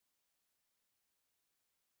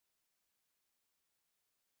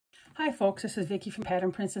Hi folks, this is Vicki from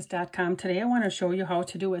patternprincess.com. Today I want to show you how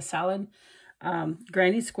to do a solid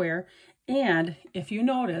granny square. And if you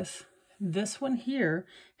notice, this one here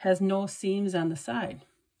has no seams on the side.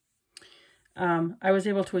 I was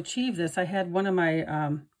able to achieve this. I had one of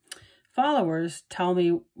my followers tell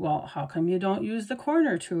me, well, how come you don't use the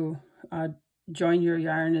corner to join your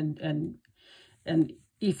yarn and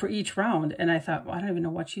for each round? And I thought, well, I don't even know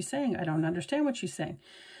what she's saying. I don't understand what she's saying.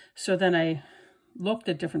 So then I looked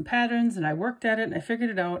at different patterns and I worked at it and I figured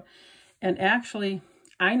it out. And actually,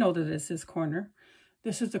 I know that this is corner.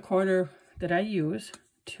 This is the corner that I use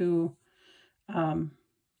to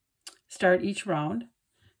start each round.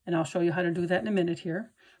 And I'll show you how to do that in a minute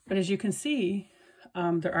here. But as you can see,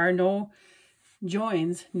 there are no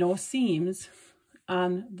joins, no seams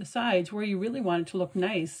on the sides where you really want it to look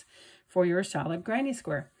nice for your solid granny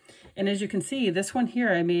square. And as you can see, this one here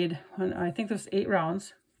I made, I think there's 8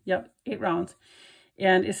 rounds. Yep, 8 rounds.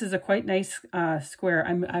 And this is a quite nice square.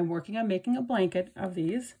 I'm working on making a blanket of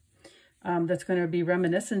these that's going to be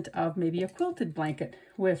reminiscent of maybe a quilted blanket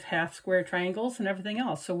with half square triangles and everything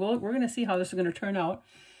else. So we're going to see how this is going to turn out.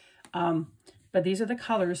 But these are the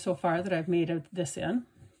colors so far that I've made this in.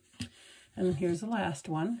 And then here's the last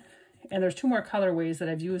one. And there's 2 more colorways that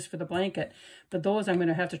I've used for the blanket. But those I'm going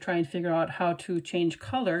to have to try and figure out how to change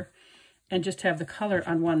color and just have the color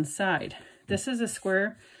on one side. This is a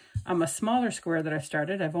square, a smaller square that I've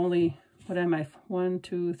started. I've only, what am I, 1,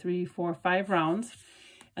 2, 3, 4, 5 rounds.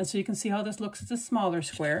 And so you can see how this looks as a smaller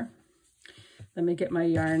square. Let me get my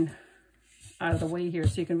yarn out of the way here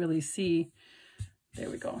so you can really see. There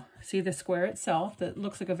we go. See the square itself. That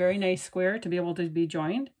looks like a very nice square to be able to be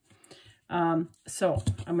joined. So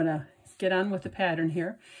I'm going to get on with the pattern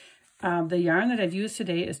here. The yarn that I've used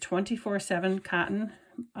today is 24/7 cotton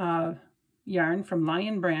yarn from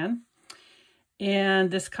Lion brand. And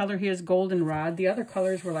this color here is goldenrod. The other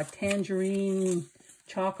colors were like tangerine,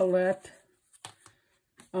 chocolate.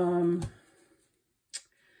 I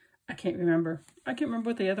can't remember. I can't remember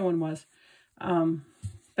what the other one was.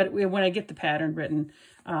 But when I get the pattern written,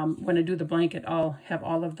 when I do the blanket, I'll have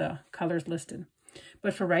all of the colors listed.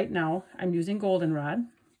 But for right now, I'm using goldenrod.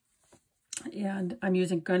 And I'm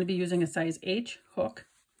going to be using a size H hook.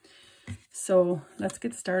 So let's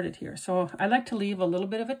get started here. So I like to leave a little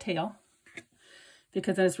bit of a tail,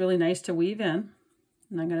 because then it's really nice to weave in.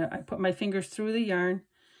 And I put my fingers through the yarn,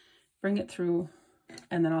 bring it through,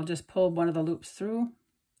 and then I'll just pull one of the loops through.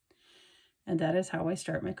 And that is how I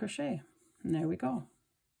start my crochet. And there we go.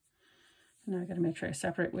 Now I got to make sure I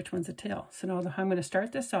separate which one's the tail. So now I'm going to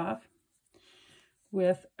start this off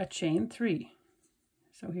with a chain 3.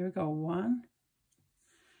 So here we go. 1,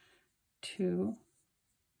 2,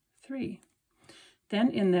 3. Then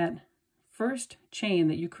in that first chain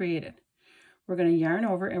that you created, we're going to yarn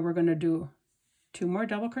over and we're going to do 2 more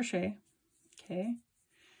double crochet. Okay.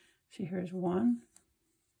 So here's 1.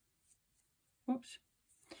 Whoops.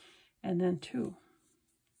 And then 2.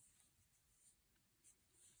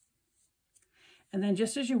 And then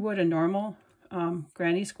just as you would a normal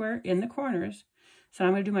granny square in the corners, so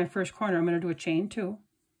I'm going to do my first corner, I'm going to do a chain 2.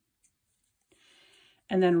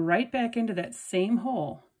 And then right back into that same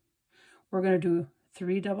hole, we're going to do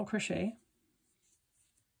 3 double crochet.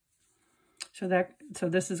 So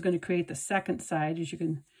this is going to create the second side. As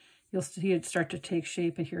you'll see it start to take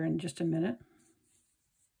shape here in just a minute.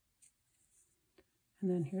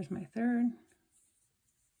 And then here's my third.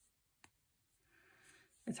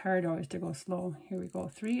 It's hard always to go slow. Here we go,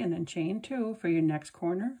 3, and then chain 2 for your next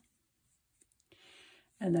corner.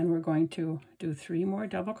 And then we're going to do 3 more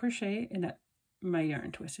double crochet in that, my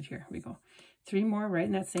yarn twisted here. We go 3 more right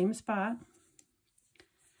in that same spot.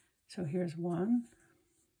 So here's 1,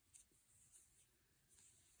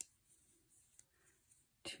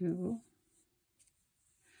 2,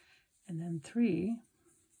 and then 3,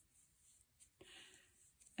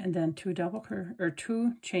 and then 2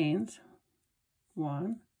 chains,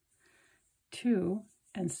 1, 2,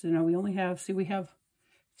 and so now we only have, see, we have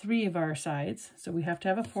 3 of our sides, so we have to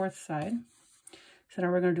have a 4th side. So now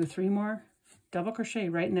we're going to do 3 more double crochet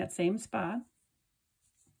right in that same spot.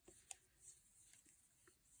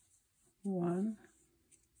 1,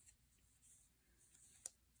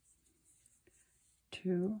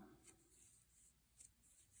 2,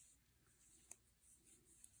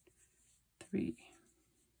 3.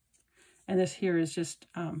 And this here is just,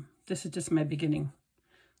 this is just my beginning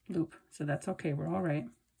loop. So that's okay, we're all right.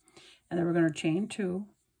 And then we're going to chain 2,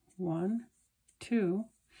 1, 2,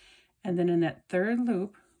 and then in that third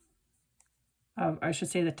loop of, I should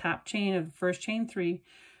say the top chain of the first chain 3,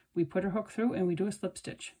 we put our hook through and we do a slip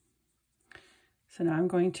stitch. So now I'm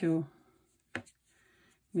going to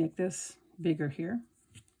make this bigger here.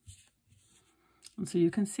 And so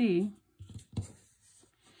you can see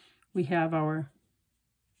we have our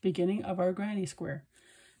beginning of our granny square.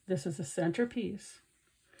 This is the centerpiece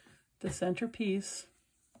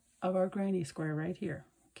of our granny square right here,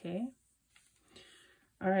 okay?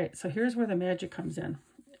 All right, so here's where the magic comes in.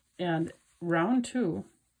 And round 2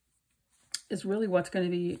 is really what's going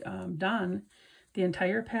to be done the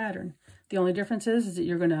entire pattern. The only difference is that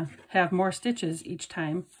you're going to have more stitches each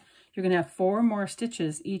time. You're going to have 4 more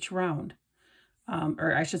stitches each round,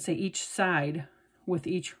 or I should say each side with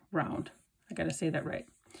each round. I got to say that right.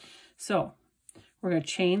 So we're going to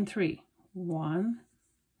chain 3. 1,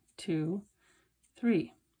 2,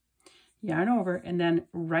 3. Yarn over, and then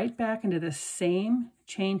right back into the same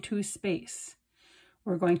chain 2 space.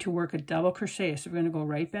 We're going to work a double crochet. So we're going to go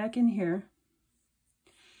right back in here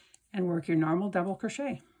and work your normal double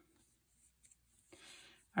crochet.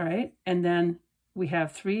 All right, and then we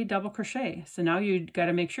have 3 double crochet. So now you got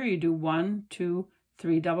to make sure you do 1, 2,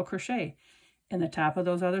 3 double crochet in the top of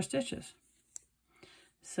those other stitches.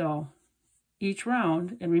 So each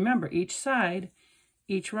round, and remember each side,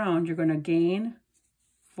 each round you're going to gain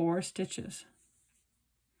 4 stitches.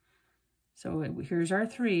 So here's our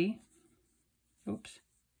 3. Oops,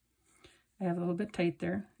 I have a little bit tight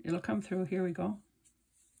there. It'll come through. Here we go.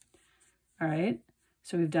 All right,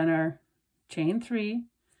 so we've done our chain 3,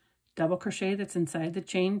 double crochet that's inside the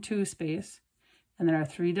chain 2 space, and then our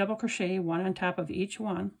 3 double crochet, 1 on top of each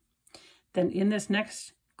one. Then in this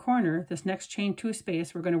next corner, this next chain 2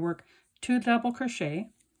 space, we're going to work 2 double crochet,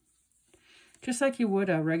 just like you would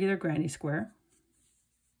a regular granny square.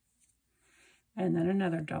 And then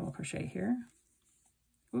another double crochet here.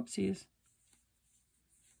 Whoopsies.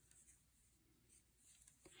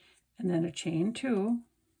 And then a chain 2,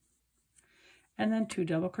 and then 2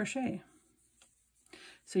 double crochet.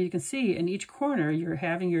 So you can see in each corner you're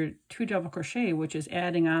having your 2 double crochet, which is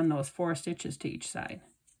adding on those 4 stitches to each side.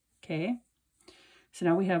 Okay, so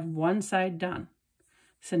now we have one side done.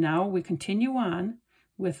 So now we continue on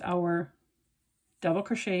with our double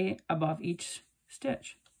crochet above each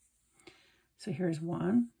stitch. So here's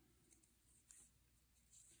 1,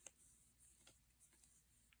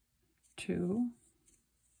 2,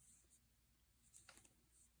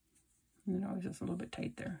 and it was just a little bit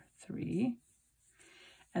tight there, 3,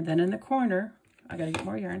 and then in the corner, I gotta get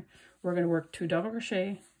more yarn, we're gonna work 2 double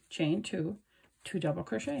crochet, chain 2, 2 double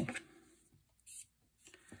crochet.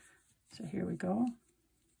 So here we go.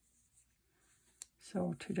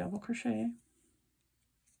 So 2 double crochet.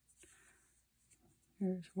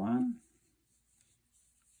 Here's 1.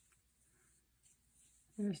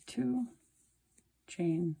 There's 2,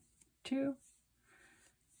 chain 2,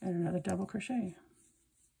 and another double crochet,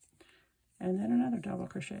 and then another double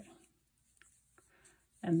crochet,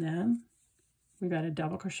 and then we got a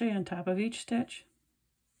double crochet on top of each stitch.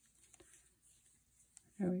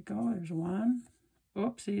 There we go. There's 1.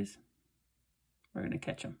 Oopsies. We're going to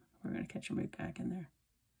catch them. We're going to catch them right back in there.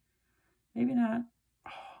 Maybe not.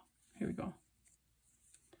 Oh, here we go.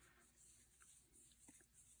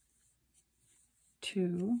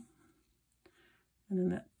 2, and then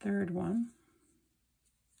that third one,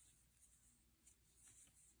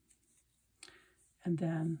 and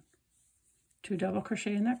then 2 double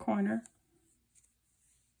crochet in that corner,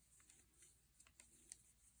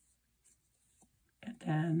 and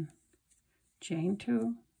then chain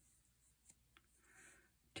 2,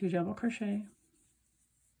 2 double crochet,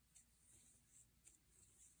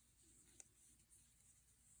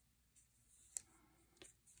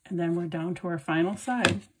 and then we're down to our final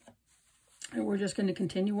side, and we're just going to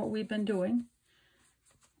continue what we've been doing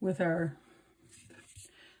with our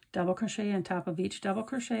double crochet on top of each double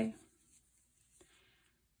crochet.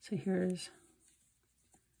 So here's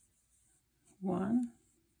 1,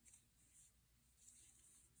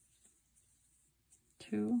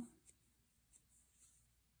 2,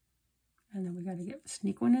 and then we got to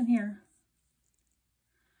sneak one in here.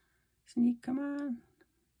 Sneak, come on,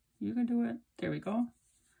 you can do it. There we go.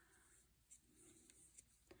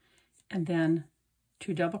 And then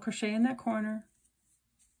 2 double crochet in that corner,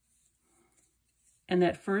 and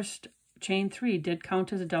that first chain 3 did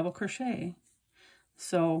count as a double crochet.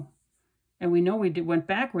 So, and we know we went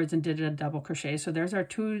backwards and did a double crochet. So there's our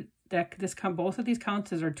 2. Both of these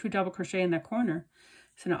counts as our 2 double crochet in that corner.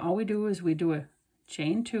 So now all we do is we do a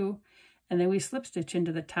chain 2, and then we slip stitch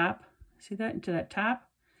into the top. See that? Into that top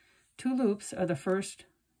 2 loops are the first,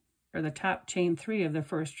 or the top chain 3 of the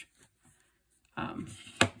first.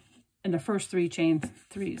 And the first 3 chain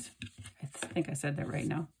 3s. I think I said that right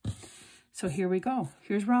now. So here we go.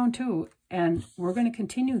 Here's round 2, and we're going to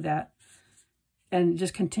continue that and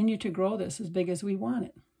just continue to grow this as big as we want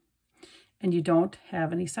it. and you don't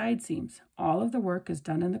have any side seams. All of the work is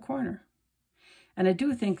done in the corner. And I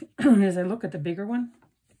do think, as I look at the bigger one,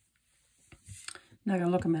 now I'm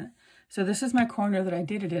going to look a minute. So this is my corner that I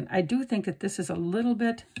did it in. I do think that this is a little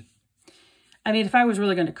bit, I mean, if I was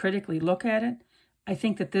really going to critically look at it, I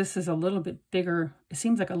think that this is a little bit bigger. It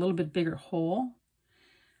seems like a little bit bigger hole.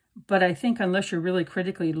 But I think unless you're really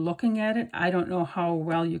critically looking at it, I don't know how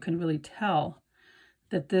well you can really tell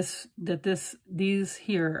that these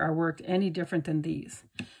here are worked any different than these.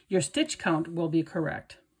 Your stitch count will be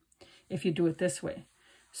correct if you do it this way.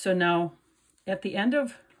 So now at the end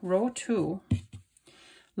of row 2,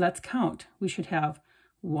 let's count. We should have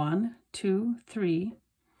 1, 2, 3,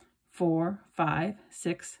 4, 5,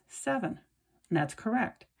 6, 7. And that's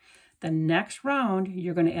correct. The next round,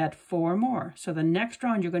 you're going to add 4 more. So the next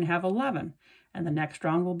round, you're going to have 11. And the next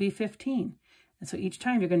round will be 15. And so each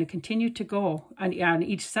time, you're going to continue to go on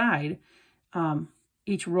each side,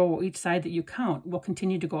 each row, each side that you count will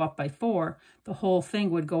continue to go up by 4. The whole thing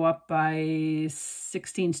would go up by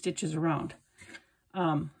 16 stitches around.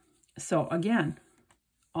 So again,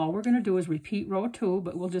 all we're going to do is repeat row 2,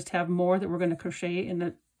 but we'll just have more that we're going to crochet in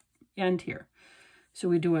the end here. So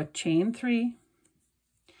we do a chain 3,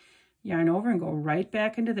 yarn over and go right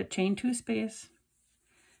back into the chain 2 space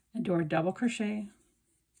and do our double crochet.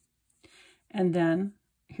 And then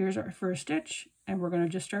here's our first stitch, and we're going to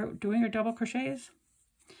just start doing our double crochets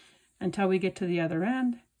until we get to the other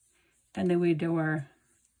end. And then we do our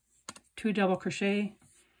 2 double crochet,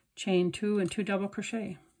 chain 2 and 2 double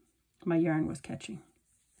crochet. My yarn was catching.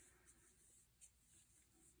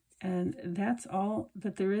 And that's all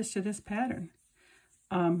that there is to this pattern.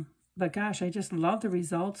 But gosh, I just love the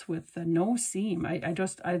results with the no seam.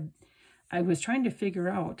 I was trying to figure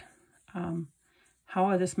out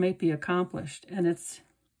how this might be accomplished. And it's,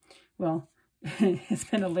 well, it's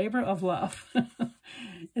been a labor of love.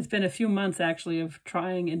 It's been a few months actually of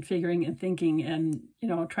trying and figuring and thinking and, you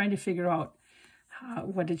know, trying to figure out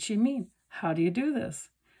what did she mean? How do you do this?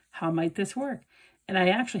 How might this work? And I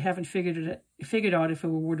actually haven't figured out if it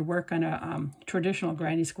would work on a traditional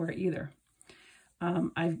granny square either.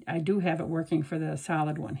 I do have it working for the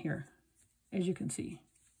solid one here, as you can see.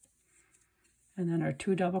 And then our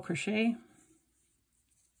 2 double crochet,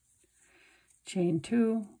 chain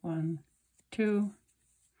 2, 1, 2,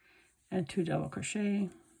 and 2 double crochet.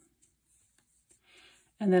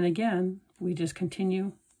 And then again, we just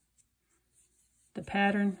continue the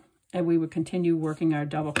pattern, and we would continue working our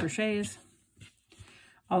double crochets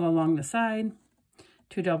all along the side,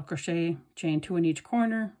 2 double crochet, chain 2 in each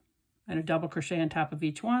corner, and a double crochet on top of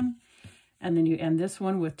each one. And then you end this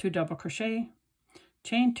one with 2 double crochet,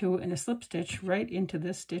 chain 2, and a slip stitch right into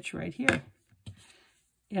this stitch right here.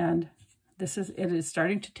 And it is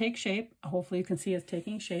starting to take shape. Hopefully you can see it's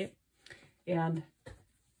taking shape. And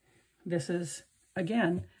this is,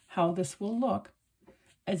 again, how this will look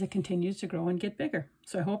as it continues to grow and get bigger.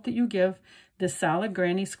 So I hope that you give this solid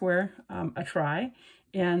granny square a try,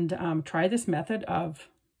 and try this method of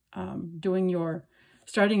starting your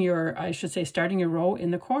row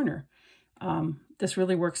in the corner. This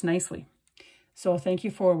really works nicely. So thank you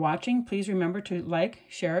for watching. Please remember to like,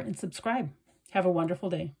 share, and subscribe. Have a wonderful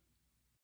day.